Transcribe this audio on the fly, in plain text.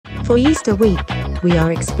For Easter week, we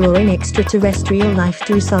are exploring extraterrestrial life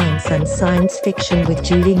through science and science fiction with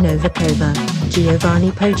Julie Nováková,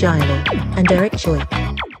 Giovanni Poggiali, and Eric Choi.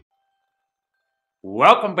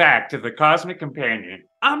 Welcome back to the Cosmic Companion.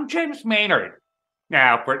 I'm James Maynard.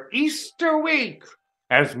 Now, for Easter week,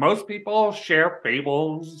 as most people share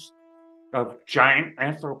fables of giant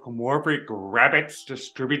anthropomorphic rabbits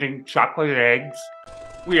distributing chocolate eggs,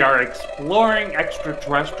 we are exploring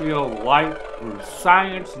extraterrestrial life through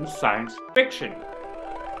science and science fiction.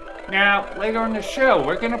 Now, later in the show,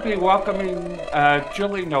 we're going to be welcoming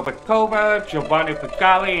Julie Nováková, Giovanni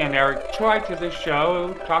Poggiali, and Eric Choi to the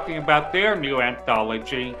show, talking about their new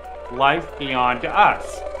anthology, Life Beyond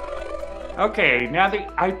Us. Okay, now the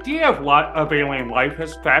idea of alien life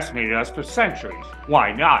has fascinated us for centuries.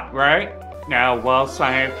 Why not, right? Now, while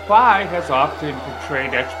sci-fi has often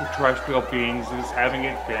portrayed extraterrestrial beings as having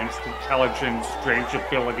advanced intelligence, strange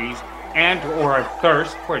abilities, and/or a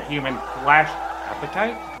thirst for human flesh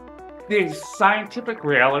appetite, the scientific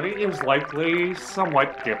reality is likely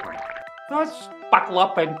somewhat different. Let's buckle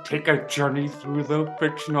up and take a journey through the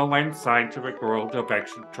fictional and scientific world of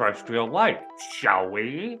extraterrestrial life, shall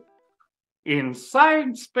we? In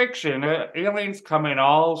science fiction, aliens come in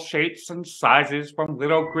all shapes and sizes, from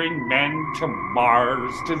little green men to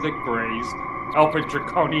Mars to the Greys, Alpha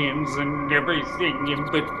Draconians, and everything in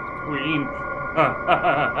between.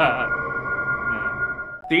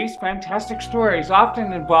 These fantastic stories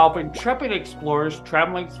often involve intrepid explorers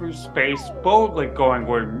traveling through space, boldly going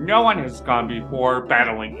where no one has gone before,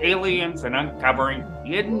 battling aliens and uncovering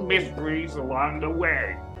hidden mysteries along the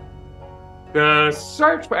way. The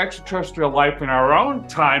search for extraterrestrial life in our own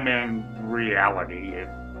time and reality, if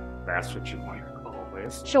that's what you want to call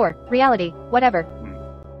this. Sure, reality, whatever.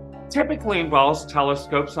 Typically involves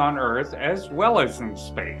telescopes on Earth as well as in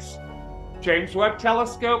space. James Webb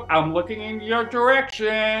Telescope, I'm looking in your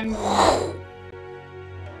direction.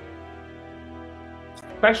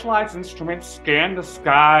 Specialized instruments scan the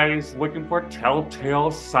skies looking for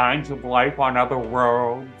telltale signs of life on other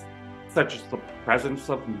worlds, such as the presence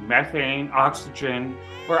of methane, oxygen,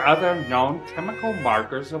 or other known chemical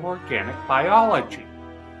markers of organic biology.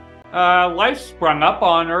 Life sprung up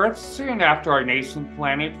on Earth soon after our nascent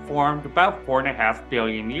planet formed about 4.5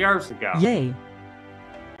 billion years ago. Yay!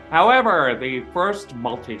 However, the first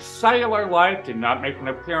multicellular life did not make an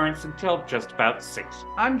appearance until just about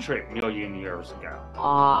 600 million years ago.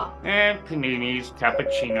 And paninis,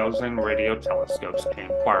 cappuccinos, and radio telescopes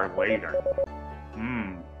came far later.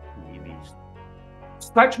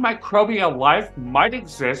 Such microbial life might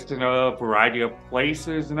exist in a variety of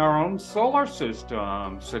places in our own solar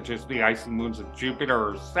system, such as the icy moons of Jupiter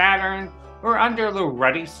or Saturn, or under the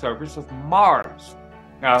ruddy surface of Mars.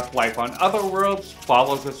 Now, if life on other worlds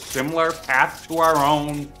follows a similar path to our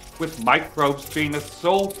own, with microbes being the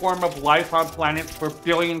sole form of life on planets for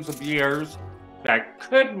billions of years, that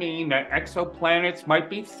could mean that exoplanets might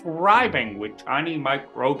be thriving with tiny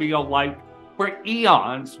microbial life for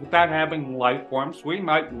eons without having life forms we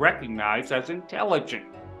might recognize as intelligent.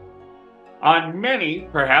 On many,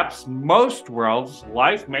 perhaps most worlds,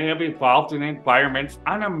 life may have evolved in environments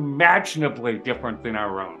unimaginably different than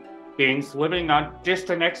our own. Beings living on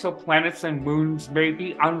distant exoplanets and moons may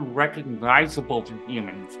be unrecognizable to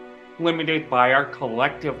humans, limited by our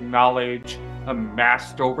collective knowledge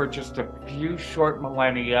amassed over just a few short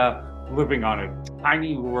millennia, living on a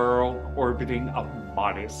tiny world orbiting a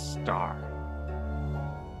modest star.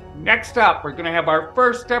 Next up, we're going to have our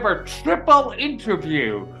first ever triple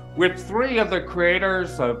interview with 3 of the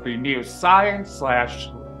creators of the new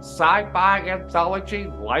science/sci-fi anthology,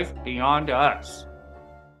 Life Beyond Us.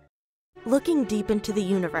 Looking deep into the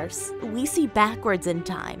universe, we see backwards in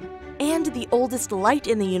time. And the oldest light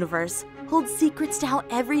in the universe holds secrets to how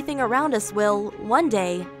everything around us will, one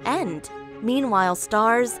day, end. Meanwhile,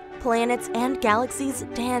 stars, planets, and galaxies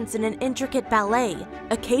dance in an intricate ballet,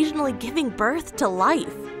 occasionally giving birth to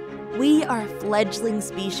life. We are a fledgling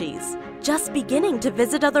species, just beginning to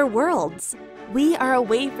visit other worlds. We are a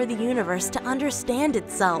way for the universe to understand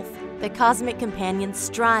itself. The Cosmic Companion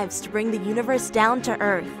strives to bring the universe down to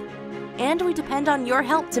Earth, and we depend on your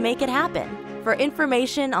help to make it happen. For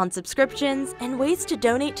information on subscriptions and ways to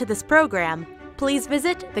donate to this program, please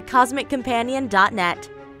visit thecosmiccompanion.net.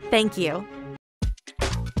 Thank you.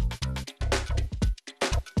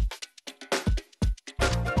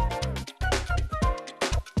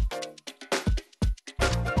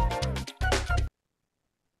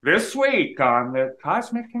 This week on the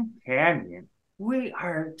Cosmic Companion, we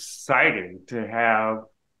are excited to have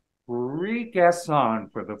 3 guests on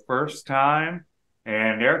for the first time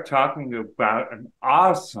and they're talking about an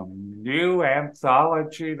awesome new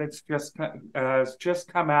anthology that's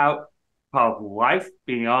just come out called Life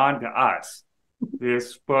Beyond Us.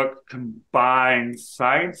 This book combines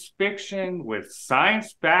science fiction with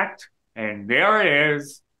science fact, and there it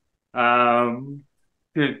is,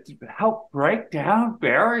 to help break down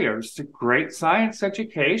barriers to great science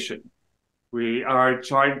education. We are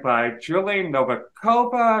joined by Julie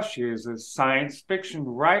Nováková. She is a science fiction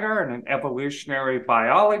writer and an evolutionary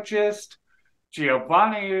biologist.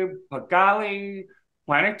 Giovanni Poggiali,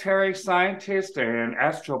 planetary scientist and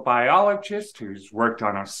astrobiologist who's worked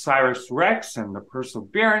on OSIRIS-REx and the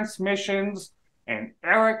Perseverance missions. And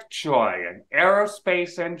Eric Choi, an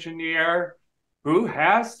aerospace engineer who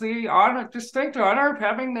has the distinct honor of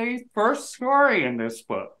having the first story in this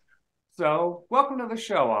book. So welcome to the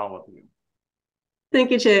show, all of you. Thank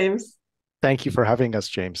you, James. Thank you for having us,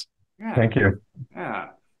 James. Yeah. Thank you. Yeah.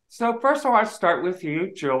 So first I want to start with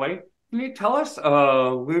you, Julie. Can you tell us a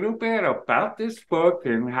little bit about this book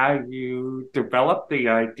and how you developed the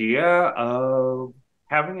idea of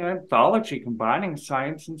having an anthology combining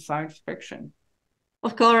science and science fiction?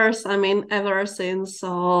 Of course, I mean, ever since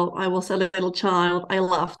I was a little child, I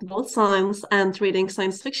loved both science and reading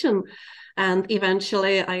science fiction. And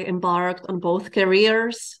eventually I embarked on both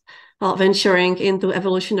careers, venturing into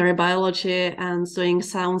evolutionary biology and doing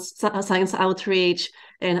science outreach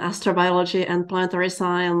in astrobiology and planetary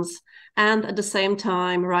science, and at the same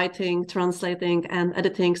time writing, translating, and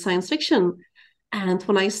editing science fiction. And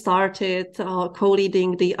when I started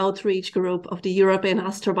co-leading the outreach group of the European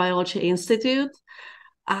Astrobiology Institute,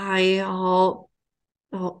 I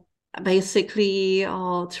basically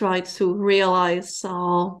tried to realize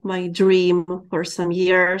my dream for some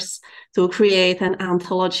years to create an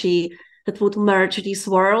anthology that would merge these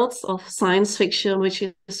worlds of science fiction, which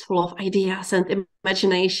is full of ideas and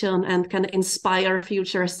imagination and can inspire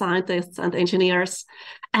future scientists and engineers,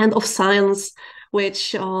 and of science,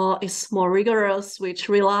 which is more rigorous, which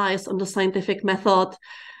relies on the scientific method,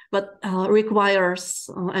 but requires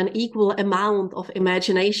an equal amount of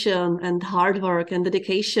imagination and hard work and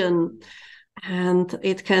dedication. And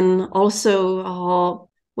it can also,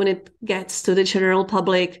 when it gets to the general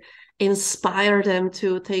public, inspire them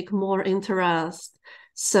to take more interest.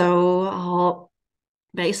 So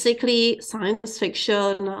basically, science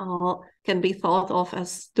fiction can be thought of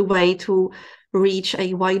as the way to reach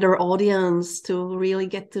a wider audience, to really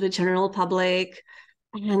get to the general public,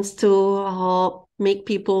 and to make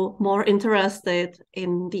people more interested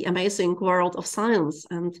in the amazing world of science.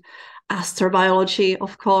 And astrobiology,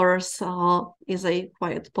 of course, is a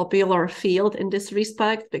quite popular field in this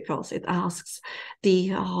respect because it asks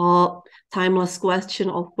the timeless question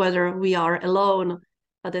of whether we are alone,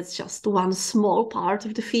 but it's just one small part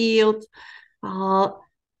of the field.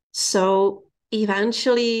 So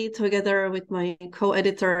eventually, together with my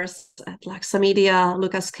co-editors at Laxa Media,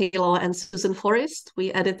 Lucas Kalo and Susan Forrest,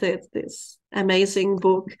 we edited this amazing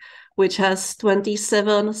book, which has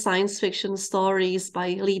 27 science fiction stories by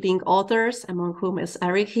leading authors, among whom is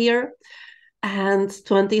Eric here, and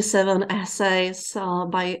 27 essays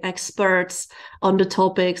by experts on the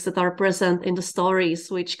topics that are present in the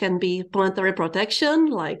stories, which can be planetary protection,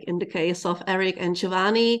 like in the case of Eric and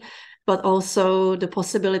Giovanni, but also the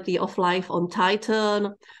possibility of life on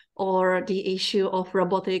Titan, or the issue of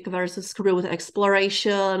robotic versus crewed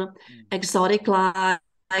exploration, exotic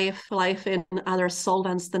life in other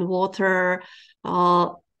solvents than water,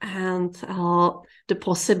 and the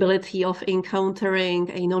possibility of encountering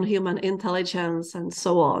a non-human intelligence, and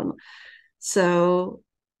so on. So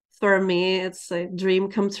for me, it's a dream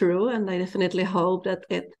come true, and I definitely hope that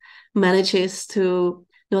it manages to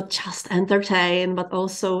not just entertain, but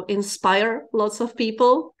also inspire lots of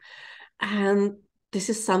people. And this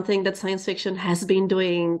is something that science fiction has been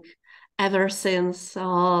doing ever since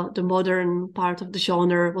the modern part of the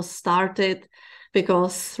genre was started,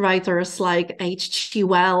 because writers like H.G.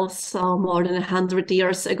 Wells, more than 100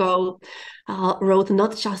 years ago, wrote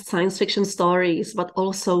not just science fiction stories, but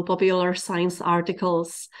also popular science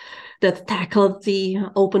articles that tackled the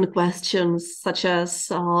open questions, such as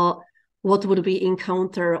what would we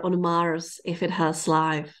encounter on Mars if it has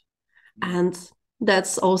life? And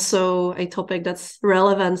that's also a topic that's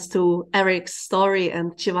relevant to Eric's story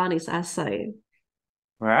and Giovanni's essay.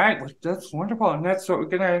 All right, well, that's wonderful. And that's what we're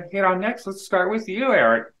going to hit on next. Let's start with you,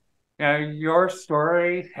 Eric. Your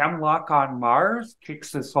story, Hemlock on Mars,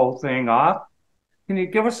 kicks this whole thing off. Can you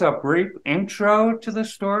give us a brief intro to the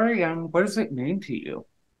story, and what does it mean to you?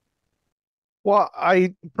 Well,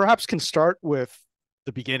 I perhaps can start with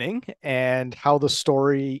the beginning and how the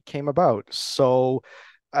story came about. So,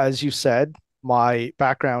 as you said, my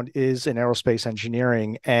background is in aerospace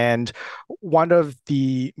engineering, and one of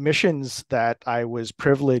the missions that I was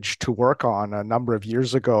privileged to work on a number of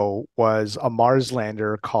years ago was a Mars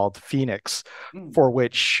lander called Phoenix, for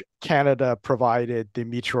which Canada provided the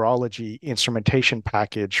meteorology instrumentation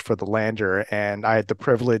package for the lander. And I had the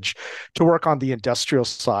privilege to work on the industrial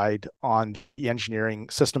side on the engineering,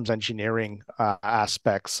 systems engineering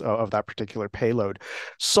aspects of that particular payload.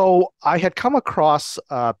 So I had come across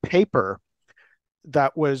a paper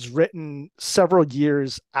that was written several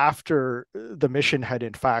years after the mission had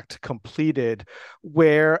in fact completed,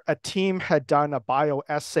 where a team had done a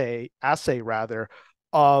assay rather,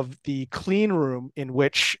 of the clean room in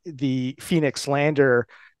which the Phoenix lander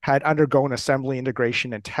had undergone assembly,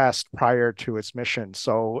 integration, and test prior to its mission.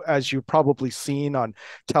 So, as you've probably seen on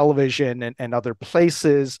television and other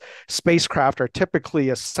places, spacecraft are typically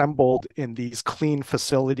assembled in these clean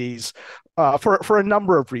facilities for a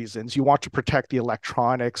number of reasons. You want to protect the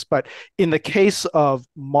electronics, but in the case of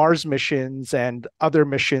Mars missions and other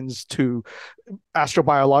missions to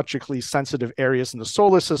astrobiologically sensitive areas in the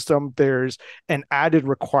solar system, there's an added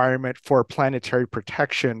requirement for planetary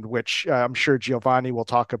protection, which I'm sure Giovanni will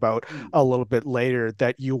talk about a little bit later,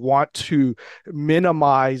 that you want to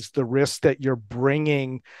minimize the risk that you're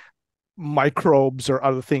bringing microbes or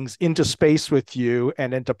other things into space with you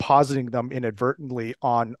and then depositing them inadvertently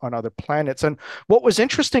on other planets. And what was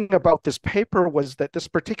interesting about this paper was that this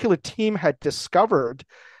particular team had discovered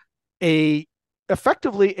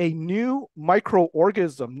effectively a new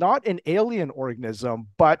microorganism, not an alien organism,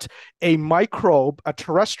 but a microbe, a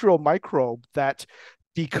terrestrial microbe that,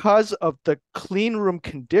 because of the clean room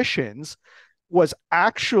conditions, was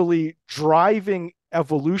actually driving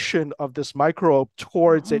evolution of this microbe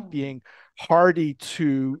towards it being hardy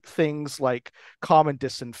to things like common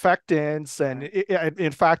disinfectants. And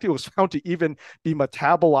in fact, it was found to even be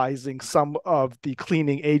metabolizing some of the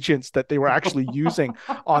cleaning agents that they were actually using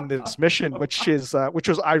on this mission, which was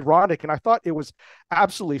ironic. And I thought it was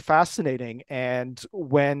absolutely fascinating. And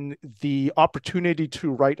when the opportunity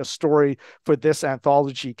to write a story for this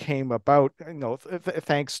anthology came about,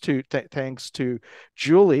 thanks to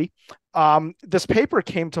Julie, this paper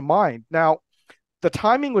came to mind. Now, the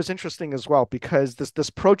timing was interesting as well, because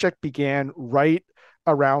this project began right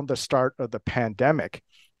around the start of the pandemic.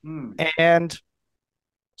 And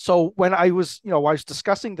so when I was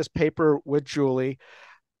discussing this paper with Julie,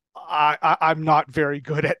 I'm not very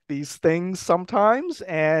good at these things sometimes.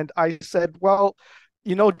 And I said, well,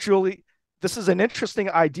 Julie, this is an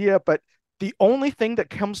interesting idea, but the only thing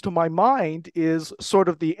that comes to my mind is sort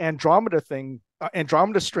of the Andromeda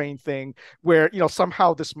strain thing, where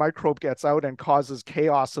somehow this microbe gets out and causes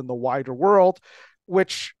chaos in the wider world,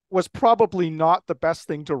 which was probably not the best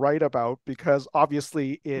thing to write about, because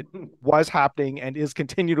obviously it was happening and is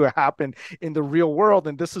continuing to happen in the real world,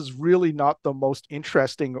 and this is really not the most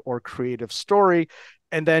interesting or creative story.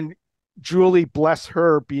 And then Julie, bless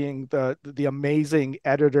her, being the amazing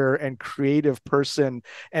editor and creative person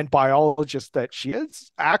and biologist that she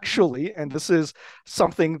is, actually, and this is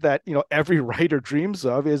something that every writer dreams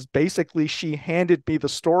of, is basically she handed me the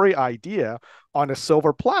story idea on a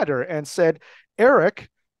silver platter and said, Eric,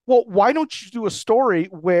 well, why don't you do a story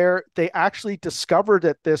where they actually discover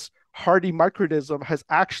that this hardy microorganism has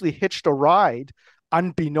actually hitched a ride,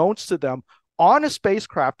 unbeknownst to them, on a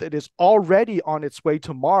spacecraft that is already on its way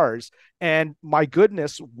to Mars. And my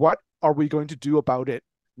goodness, what are we going to do about it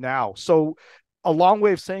now? So a long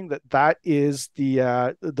way of saying that is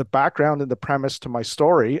the background and the premise to my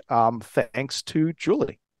story, thanks to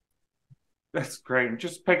Julie. That's great. I'm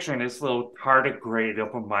just picturing this little tardigrade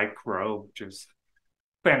of a microbe just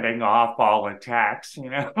fending off all attacks,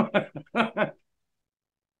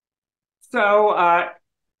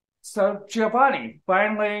 So Giovanni,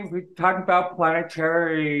 finally, we talked about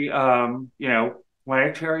planetary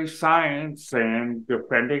science and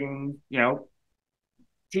defending,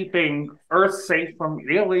 keeping Earth safe from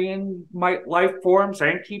alien life forms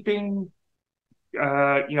and keeping,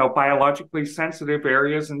 biologically sensitive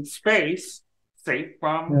areas in space safe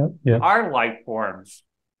from our life forms.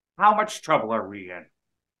 How much trouble are we in?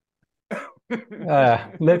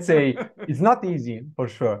 Let's say it's not easy, for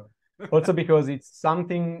sure. Also because it's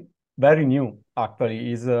something very new,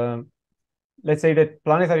 actually. Is let's say that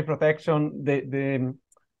planetary protection, the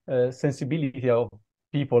sensibility of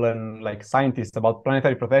people and like scientists about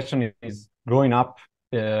planetary protection is growing up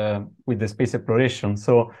with the space exploration.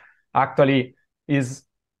 So actually is,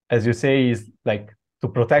 as you say, is like to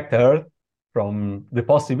protect Earth from the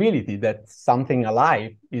possibility that something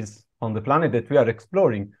alive is on the planet that we are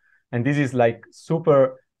exploring. And this is like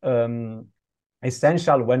super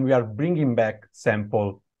essential when we are bringing back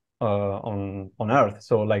sample on Earth.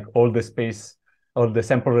 So like all the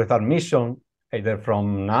sample return mission, either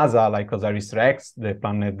from NASA, like OSIRIS-REx, the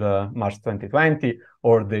planned Mars 2020,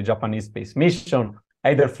 or the Japanese space mission,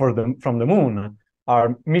 either from the moon,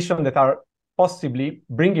 are missions that are possibly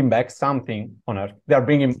bringing back something on Earth. They are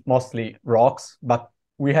bringing mostly rocks, but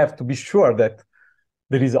we have to be sure that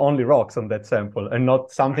there is only rocks on that sample and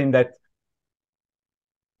not something that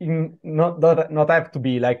not have to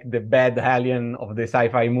be like the bad alien of the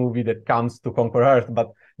sci-fi movie that comes to conquer Earth,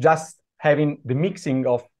 but just having the mixing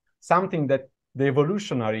of something that the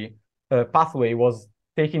evolutionary pathway was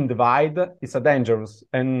taking divide is a dangerous.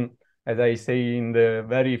 And as I say in the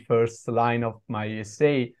very first line of my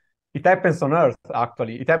essay, it happens on Earth,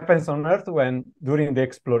 actually. It happens on Earth when, during the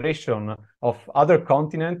exploration of other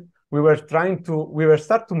continents, we were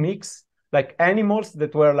start to mix like animals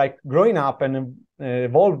that were like growing up and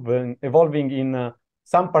evolving in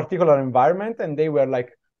some particular environment, and they were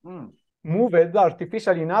like moved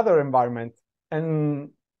artificially in other environment,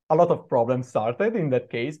 and a lot of problems started in that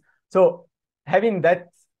case. So having that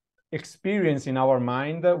experience in our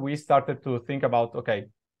mind, we started to think about, okay,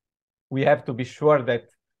 we have to be sure that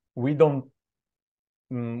we don't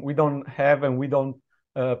have and we don't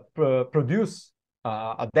produce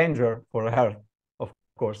a danger for Earth, of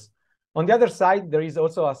course. On the other side, there is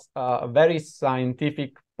also a very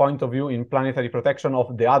scientific point of view in planetary protection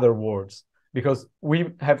of the other worlds, because we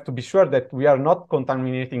have to be sure that we are not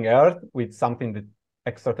contaminating Earth with something that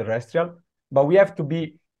extraterrestrial, but we have to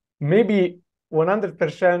be maybe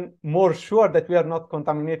 100% more sure that we are not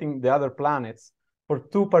contaminating the other planets for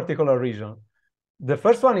two particular reasons. The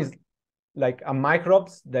first one is like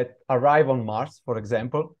microbes that arrive on Mars, for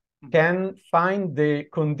example, can find the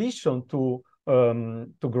condition to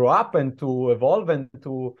grow up and to evolve and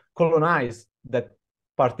to colonize that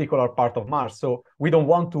particular part of Mars. So we don't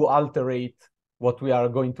want to alterate what we are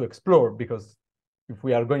going to explore, because if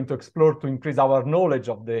we are going to explore to increase our knowledge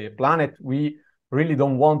of the planet, we really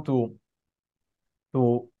don't want to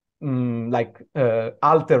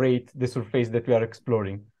alterate the surface that we are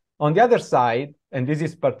exploring. On the other side, and this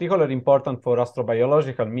is particularly important for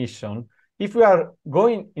astrobiological mission, if we are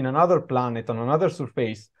going in another planet, on another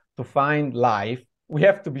surface, to find life, we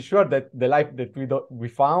have to be sure that the life that we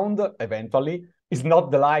found eventually is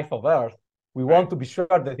not the life of Earth. We want to be sure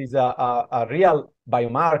that is a real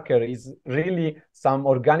biomarker, is really some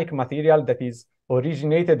organic material that is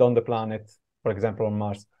originated on the planet, for example, on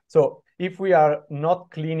Mars. So if we are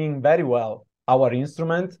not cleaning very well our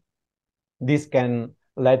instrument, this can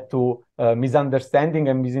lead to misunderstanding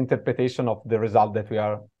and misinterpretation of the result that we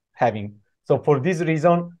are having. So for this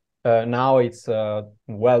reason, now it's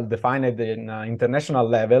well defined at an international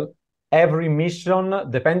level. Every mission,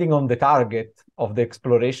 depending on the target of the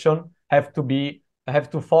exploration, have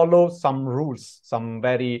to follow some rules, some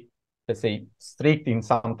very, let's say, strict in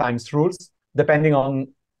sometimes rules, depending on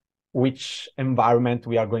which environment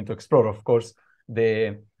we are going to explore. Of course,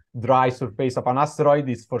 the dry surface of an asteroid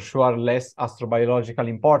is for sure less astrobiologically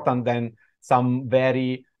important than some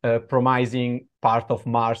very promising part of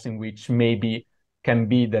Mars in which maybe can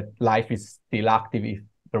be that life is still active if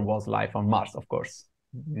there was life on Mars, of course.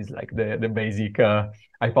 This is like the basic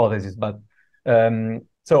hypothesis. But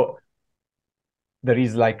so there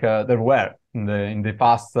is like, there were in the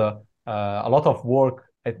past a lot of work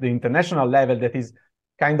at the international level that is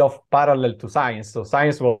kind of parallel to science. So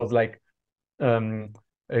science was like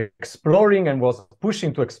exploring and was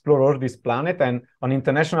pushing to explore all this planet, and on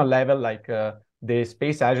international level, like the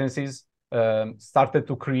space agencies started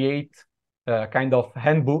to create a kind of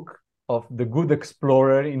handbook of the good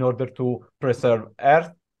explorer in order to preserve Earth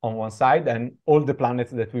on one side and all the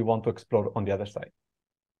planets that we want to explore on the other side.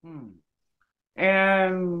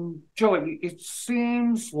 And Julie, it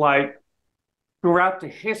seems like throughout the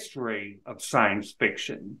history of science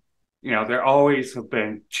fiction, there always have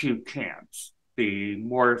been two camps. The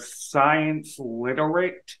more science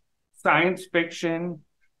literate science fiction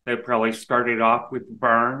that probably started off with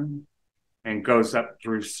Verne and goes up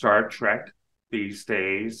through Star Trek these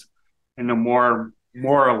days, and the more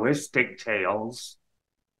moralistic tales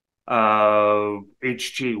of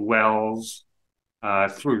H.G. Wells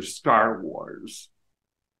through Star Wars.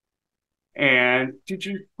 And did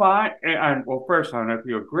you find, well, first, I don't know if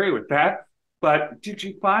you agree with that, but did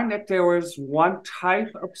you find that there was one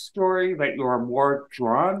type of story that you are more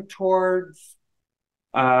drawn towards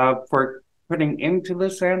for putting into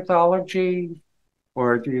this anthology?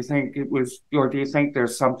 Or do you think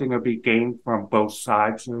there's something to be gained from both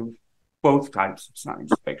sides of both types of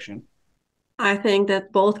science fiction? I think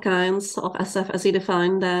that both kinds of SF, as you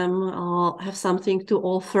define them, have something to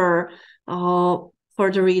offer. For for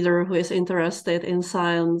the reader who is interested in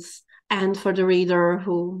science and for the reader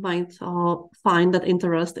who might find that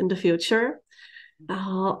interest in the future.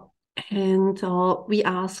 And we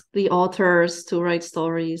asked the authors to write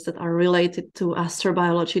stories that are related to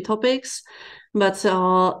astrobiology topics, but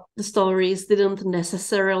the stories didn't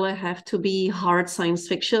necessarily have to be hard science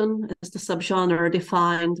fiction, as the subgenre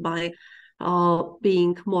defined by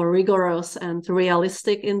being more rigorous and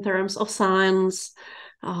realistic in terms of science.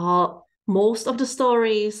 Most of the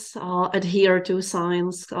stories adhere to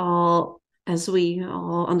science as we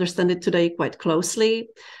understand it today quite closely,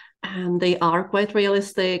 and they are quite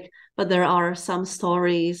realistic, but there are some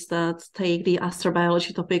stories that take the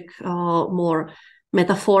astrobiology topic more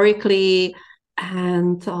metaphorically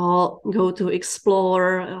and go to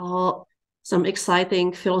explore some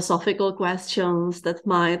exciting philosophical questions that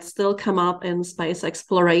might still come up in space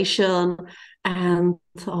exploration and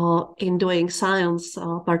in doing science,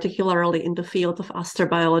 particularly in the field of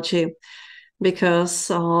astrobiology. Because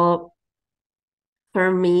for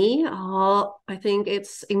me, I think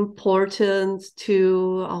it's important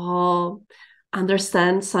to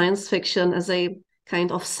understand science fiction as a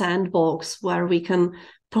kind of sandbox where we can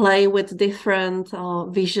play with different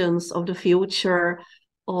visions of the future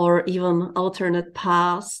or even alternate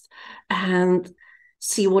past and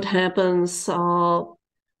see what happens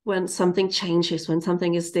when something changes, when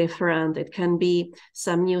something is different. It can be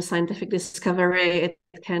some new scientific discovery, it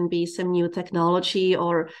can be some new technology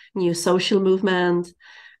or new social movement,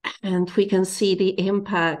 and we can see the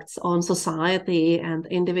impacts on society and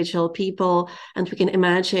individual people, and we can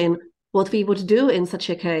imagine what we would do in such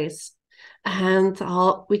a case. And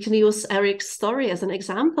we can use Eric's story as an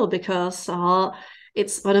example because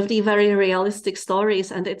it's one of the very realistic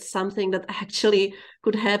stories, and it's something that actually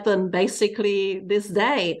could happen basically this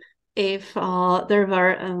day if there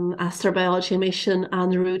were an astrobiology mission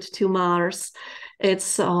en route to Mars.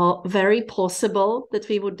 It's very possible that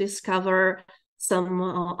we would discover some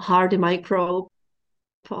hardy microbe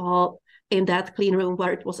in that clean room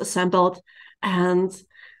where it was assembled, and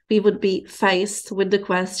we would be faced with the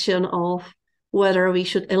question of whether we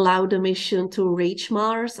should allow the mission to reach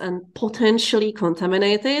Mars and potentially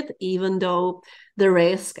contaminate it, even though the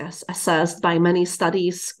risk, as assessed by many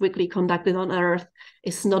studies quickly conducted on Earth,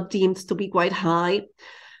 is not deemed to be quite high.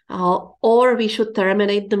 Or we should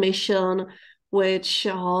terminate the mission, which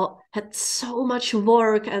had so much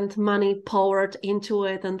work and money poured into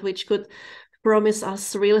it and which could promise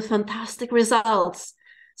us really fantastic results.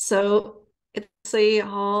 So it's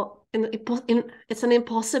it's an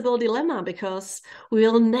impossible dilemma because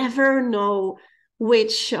we'll never know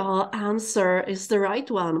which answer is the right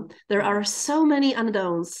one. There are so many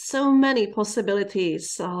unknowns, so many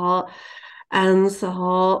possibilities, and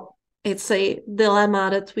it's a dilemma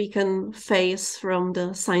that we can face from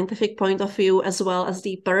the scientific point of view as well as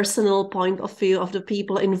the personal point of view of the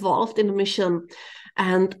people involved in the mission.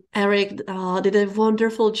 And Eric did a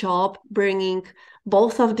wonderful job bringing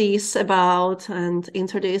both of these about and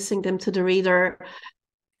introducing them to the reader.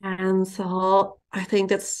 And I think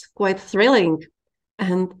that's quite thrilling.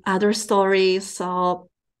 And other stories,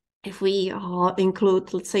 if we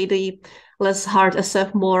include, let's say, the less hard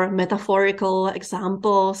SF, more metaphorical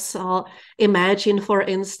examples, imagine, for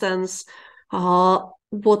instance,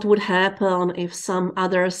 what would happen if some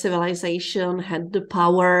other civilization had the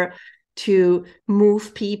power to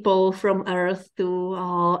move people from Earth to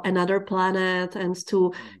another planet and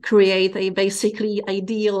to create a basically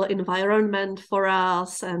ideal environment for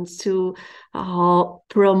us and to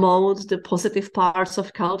promote the positive parts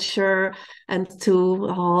of culture and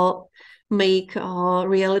to make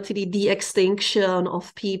reality the de-extinction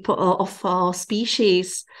of people, of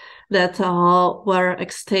species that were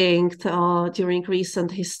extinct during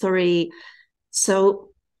recent history. So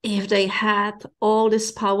if they had all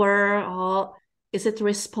this power, is it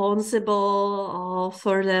responsible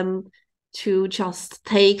for them to just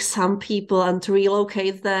take some people and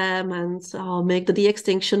relocate them and make the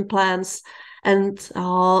de-extinction plans and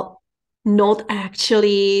not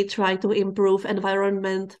actually try to improve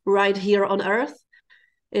environment right here on Earth?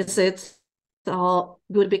 Is it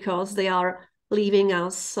good because they are leaving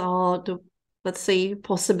us the, let's say,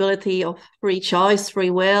 possibility of free choice, free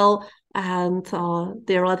will, and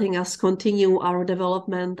they're letting us continue our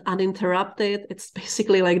development uninterrupted? It's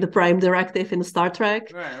basically like the prime directive in Star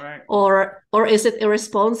Trek. Right. Or is it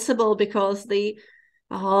irresponsible because they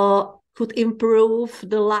could improve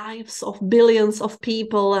the lives of billions of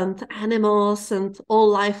people and animals and all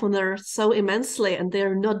life on Earth so immensely, and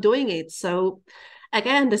they're not doing it? So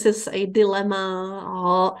again, this is a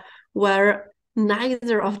dilemma where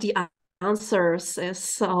neither of the answers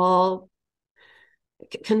is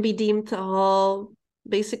can be deemed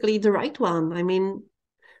basically the right one. I mean,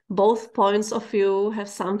 both points of view have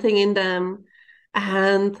something in them,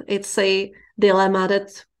 and it's a dilemma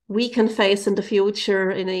that we can face in the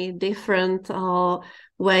future in a different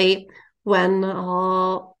way when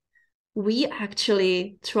we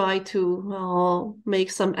actually try to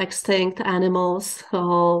make some extinct animals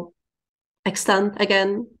extant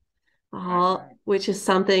again, which is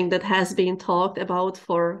something that has been talked about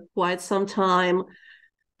for quite some time.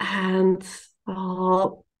 And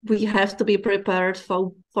we have to be prepared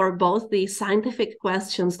for both the scientific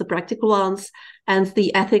questions, the practical ones, and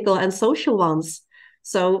the ethical and social ones.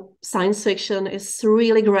 So science fiction is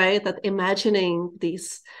really great at imagining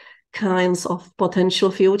these kinds of potential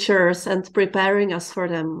futures and preparing us for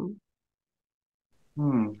them.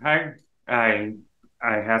 I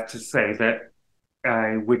have to say that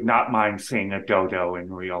I would not mind seeing a dodo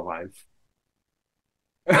in real life.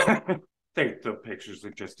 The pictures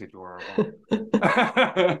are just adorable.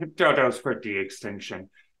 Dodos for de-extinction.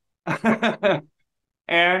 And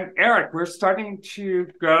Eric, we're starting to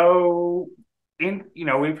go in,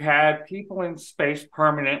 we've had people in space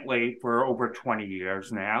permanently for over 20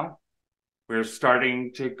 years now. We're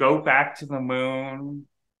starting to go back to the moon.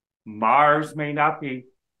 Mars may not be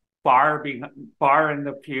far in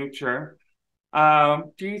the future. Do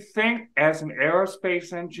you think, as an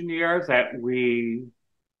aerospace engineer, that we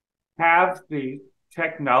have the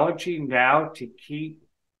technology now to keep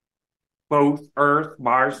both Earth,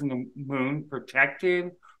 Mars, and the moon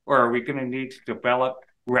protected? Or are we going to need to develop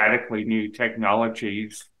radically new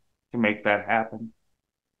technologies to make that happen?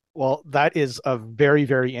 Well, that is a very,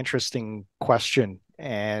 very interesting question.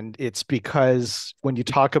 And it's because when you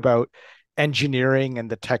talk about engineering and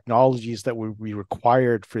the technologies that would be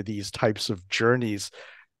required for these types of journeys,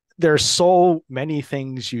 there's so many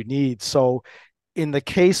things you need. So in the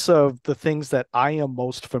case of the things that I am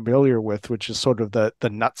most familiar with, which is sort of the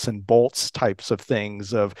nuts and bolts types of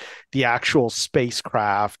things of the actual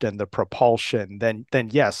spacecraft and the propulsion, then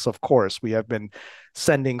yes, of course, we have been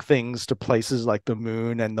sending things to places like the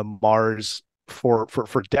moon and the Mars for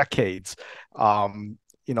decades.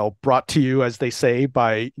 Brought to you, as they say,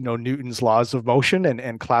 by Newton's laws of motion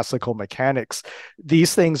and classical mechanics.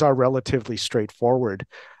 These things are relatively straightforward.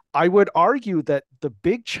 I would argue that the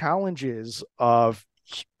big challenges of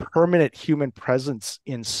permanent human presence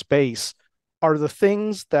in space are the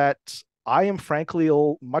things that I am frankly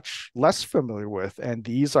much less familiar with. And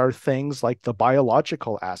these are things like the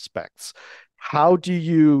biological aspects. How do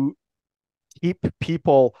you keep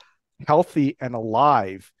people healthy and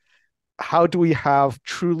alive? How do we have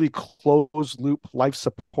truly closed loop life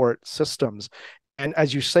support systems? And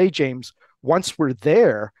as you say, James, once we're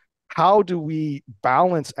there, how do we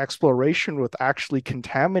balance exploration with actually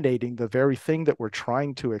contaminating the very thing that we're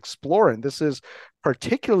trying to explore? And this is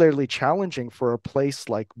particularly challenging for a place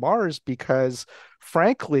like Mars because,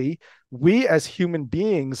 frankly, we as human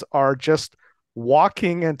beings are just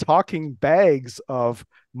walking and talking bags of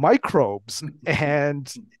microbes. And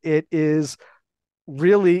it is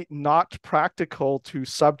really not practical to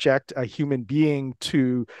subject a human being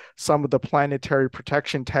to some of the planetary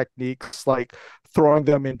protection techniques like throwing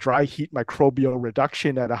them in dry heat microbial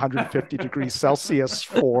reduction at 150 degrees Celsius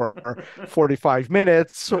for 45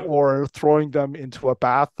 minutes, or throwing them into a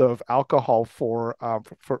bath of alcohol for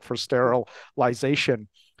sterilization.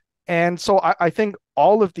 And so I think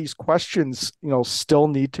all of these questions, still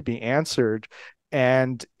need to be answered.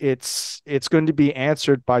 And it's going to be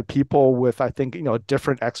answered by people with, I think,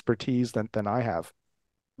 different expertise than I have.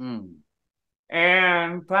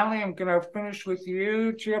 And finally, I'm going to finish with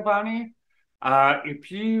you, Giovanni.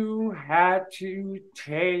 If you had to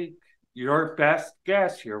take your best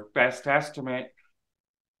guess, your best estimate,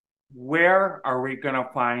 where are we going to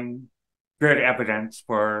find good evidence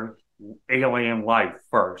for alien life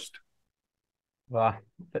first? Wow,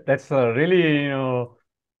 that's a really,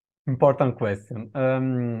 important question.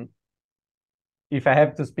 If I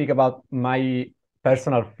have to speak about my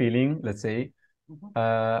personal feeling, let's say,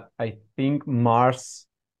 I think Mars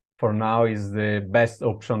for now is the best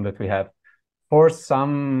option that we have for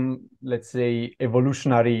some, let's say,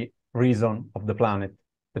 evolutionary reason of the planet.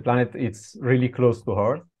 The planet is really close to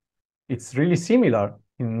Earth. It's really similar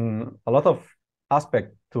in a lot of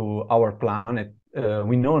aspects to our planet.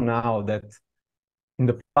 We know now that in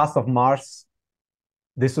the past of Mars,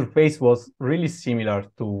 the surface was really similar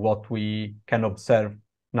to what we can observe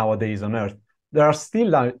nowadays on Earth. There are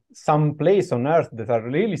still some places on Earth that are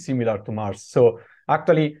really similar to Mars. So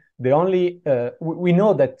actually, the only we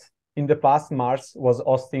know that in the past Mars was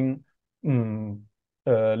hosting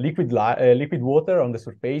liquid water on the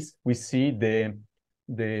surface. We see the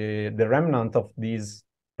remnant of these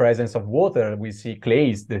presence of water. We see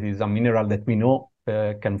clays, that is a mineral that we know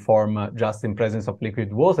can form just in presence of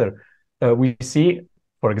liquid water. We see,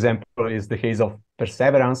 for example, is the case of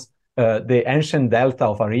Perseverance, the ancient delta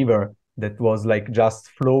of a river that was like just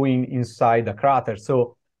flowing inside a crater.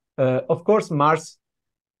 So, of course, Mars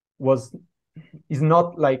is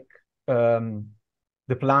not like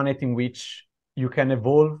the planet in which you can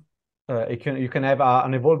evolve. You can have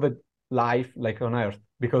an evolved life like on Earth,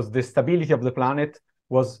 because the stability of the planet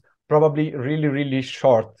was probably really, really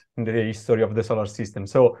short in the history of the solar system.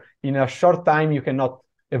 So in a short time, you cannot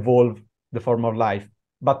evolve the form of life.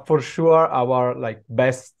 But for sure, our like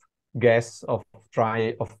best guess of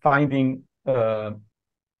finding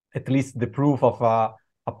at least the proof of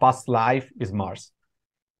a past life is Mars.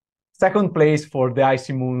 Second place for the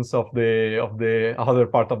icy moons of the other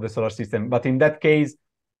part of the solar system. But in that case,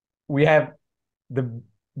 we have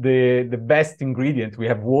the best ingredient. We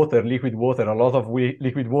have water, liquid water, a lot of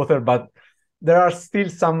liquid water, but there are still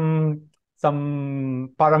some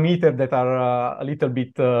parameters that are a little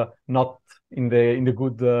bit not in the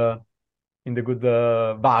good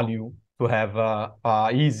value to have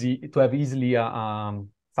easily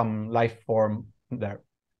some life form there.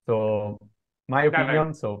 So my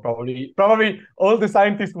opinion, so probably all the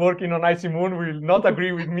scientists working on icy moon will not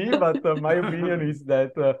agree with me, but my opinion is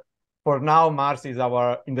that for now, Mars is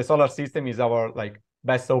in the solar system is our like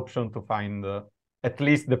best option to find at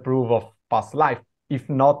least the proof of past life, if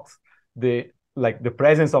not the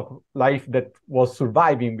presence of life that was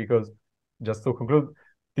surviving. Because just to conclude,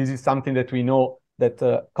 this is something that we know, that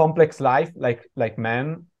complex life like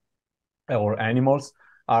man or animals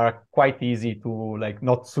are quite easy to like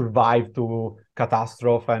not survive to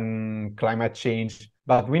catastrophe and climate change.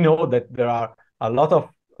 But we know that there are a lot of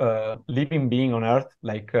living beings on Earth,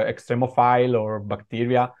 like extremophile or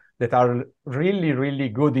bacteria, that are really, really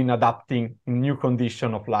good in adapting new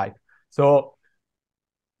condition of life. So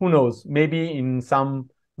who knows, maybe in some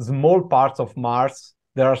small parts of Mars,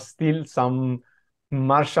 there are still some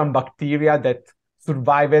Martian bacteria that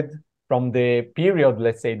survived from the period,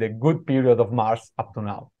 let's say the good period of Mars up to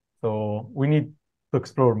now. So we need to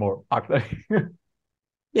explore more, actually.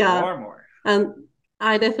 Yeah. More. And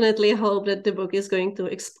I definitely hope that the book is going to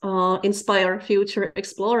inspire future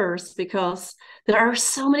explorers, because there are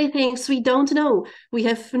so many things we don't know. We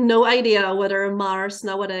have no idea whether Mars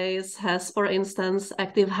nowadays has, for instance,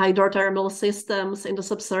 active hydrothermal systems in the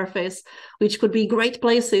subsurface, which could be great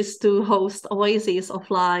places to host oases of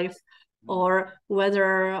life, or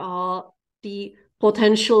whether the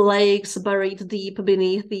potential lakes buried deep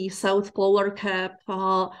beneath the South Polar Cap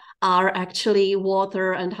are actually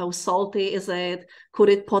water, and how salty is it? Could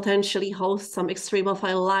it potentially host some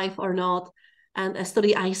extremophile life or not? And as to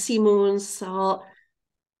the icy moons,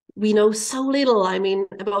 we know so little. I mean,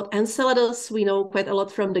 about Enceladus, we know quite a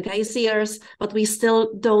lot from the geysers, but we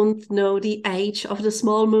still don't know the age of the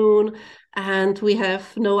small moon, and we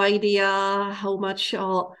have no idea how much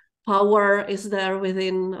power is there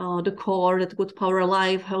within the core that would power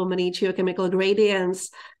life, how many geochemical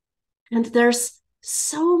gradients. And there's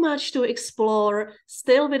so much to explore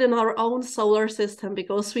still within our own solar system,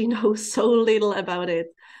 because we know so little about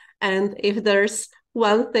it. And if there's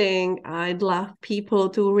one thing I'd love people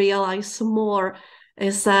to realize more,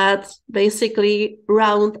 is that basically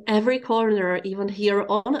around every corner, even here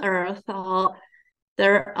on Earth,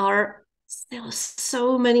 there are still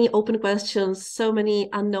so many open questions, so many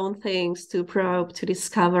unknown things to probe, to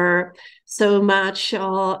discover, so much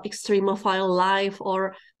extremophile life,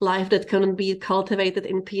 or life that couldn't be cultivated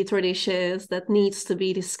in petri dishes, that needs to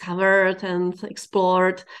be discovered and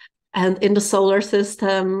explored. And in the solar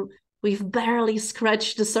system, we've barely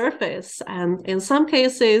scratched the surface. And in some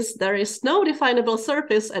cases, there is no definable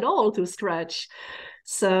surface at all to scratch.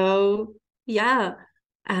 So, yeah.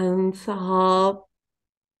 And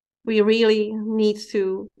we really need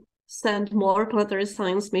to send more planetary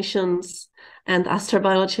science missions and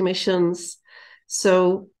astrobiology missions.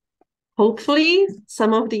 So hopefully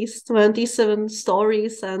some of these 27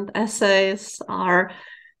 stories and essays are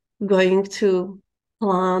going to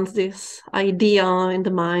plant this idea in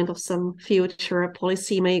the mind of some future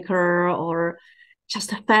policymaker or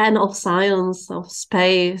just a fan of science, of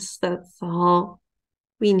space, that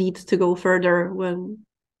we need to go further when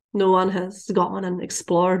no one has gone and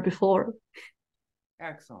explored before.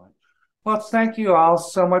 Excellent. Well, thank you all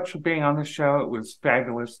so much for being on the show. It was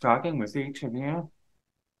fabulous talking with each of you.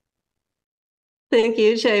 Thank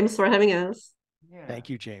you, James, for having us. Yeah. Thank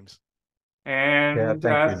you, James. And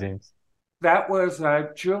thank you, James. That was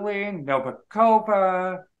Julie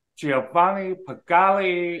Nováková, Giovanni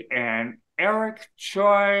Poggiali, and Eric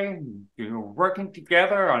Choi, working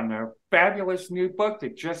together on their fabulous new book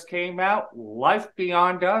that just came out, Life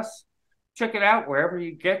Beyond Us. Check it out wherever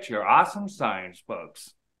you get your awesome science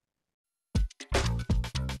books.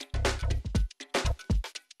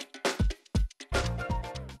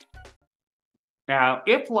 Now,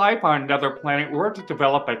 if life on another planet were to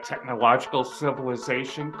develop a technological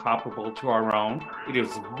civilization comparable to our own, it is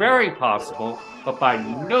very possible, but by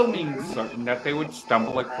no means certain, that they would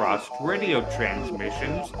stumble across radio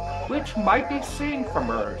transmissions, which might be seen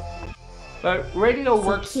from Earth. But radio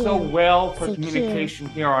works so well for communication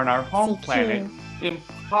here on our home planet, in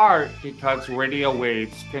part because radio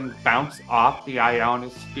waves can bounce off the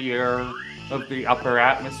ionosphere of the upper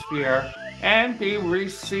atmosphere and be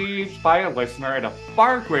received by a listener at a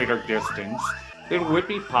far greater distance than would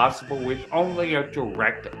be possible with only a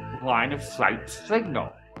direct line of sight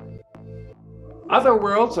signal. Other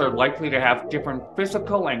worlds are likely to have different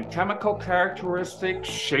physical and chemical characteristics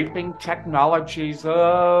shaping technologies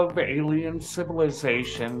of alien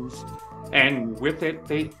civilizations, and with it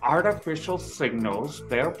the artificial signals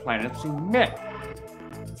their planets emit.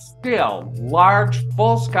 Still, large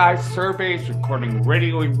full-sky surveys recording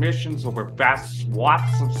radio emissions over vast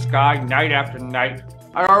swaths of sky night after night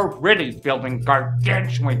are already building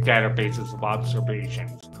gargantuan databases of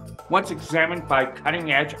observations. Once examined by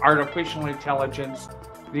cutting-edge artificial intelligence,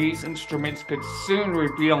 these instruments could soon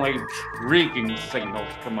reveal intriguing signals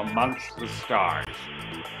from amongst the stars.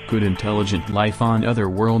 Could intelligent life on other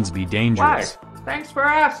worlds be dangerous? Why? Thanks for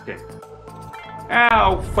asking.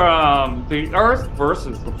 Now, from the Earth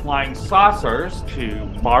versus the flying saucers to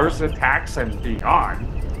Mars attacks and beyond,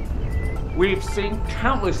 we've seen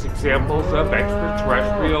countless examples of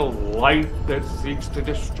extraterrestrial life that seeks to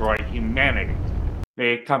destroy humanity.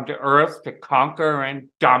 They come to Earth to conquer and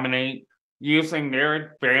dominate using their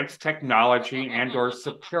advanced technology and/or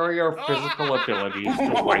superior physical abilities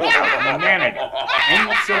to wipe out humanity.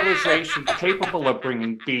 Any civilization capable of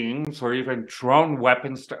bringing beings or even drone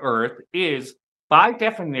weapons to Earth is, by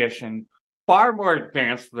definition, far more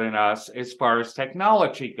advanced than us as far as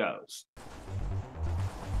technology goes.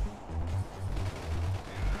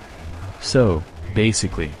 So,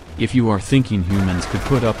 basically, if you are thinking humans could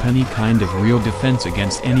put up any kind of real defense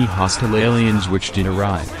against any hostile aliens which did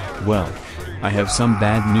arrive, well, I have some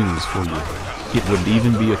bad news for you. It would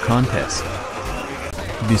even be a contest.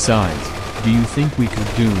 Besides, do you think we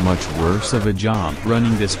could do much worse of a job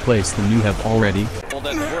running this place than you have already? Well,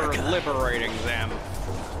 then we're liberating them.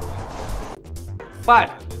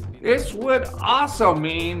 But this would also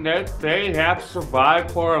mean that they have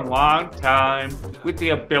survived for a long time with the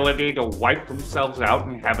ability to wipe themselves out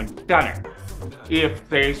and haven't done it. If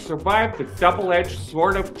they survive the double-edged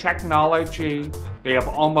sword of technology, they have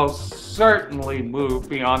almost certainly moved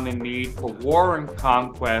beyond the need for war and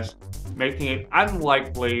conquest, making it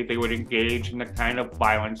unlikely they would engage in the kind of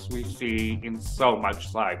violence we see in so much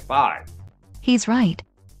sci-fi. He's right.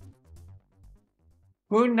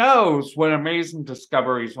 Who knows what amazing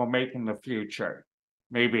discoveries we'll make in the future?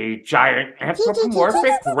 Maybe giant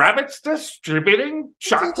anthropomorphic rabbits distributing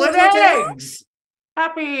chocolate eggs!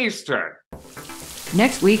 Happy Easter!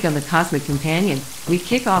 Next week on The Cosmic Companion, we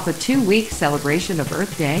kick off a 2-week celebration of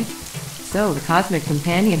Earth Day. So, The Cosmic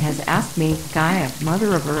Companion has asked me, Gaia,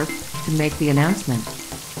 Mother of Earth, to make the announcement.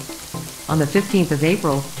 On the 15th of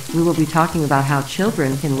April, we will be talking about how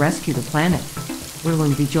children can rescue the planet. We're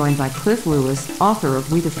going to be joined by Cliff Lewis, author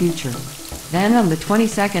of We the Future. Then on the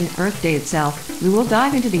 22nd, Earth Day itself, we will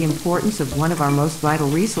dive into the importance of one of our most vital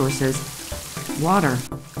resources, water.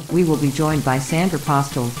 We will be joined by Sandra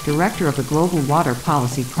Postel, director of the Global Water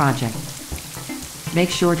Policy Project. Make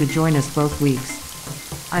sure to join us both weeks.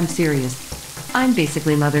 I'm serious. I'm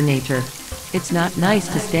basically Mother Nature. It's not nice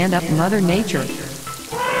to stand up Mother Nature.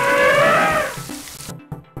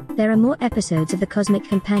 There are more episodes of The Cosmic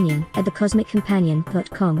Companion at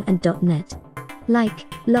thecosmiccompanion.com and .net. Like,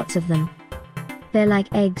 lots of them. They're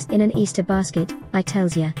like eggs in an Easter basket, I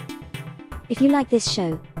tells ya. If you like this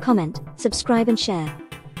show, comment, subscribe and share.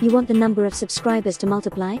 You want the number of subscribers to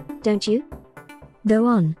multiply, don't you? Go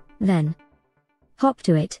on, then. Hop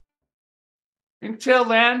to it. Until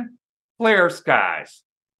then, clear skies.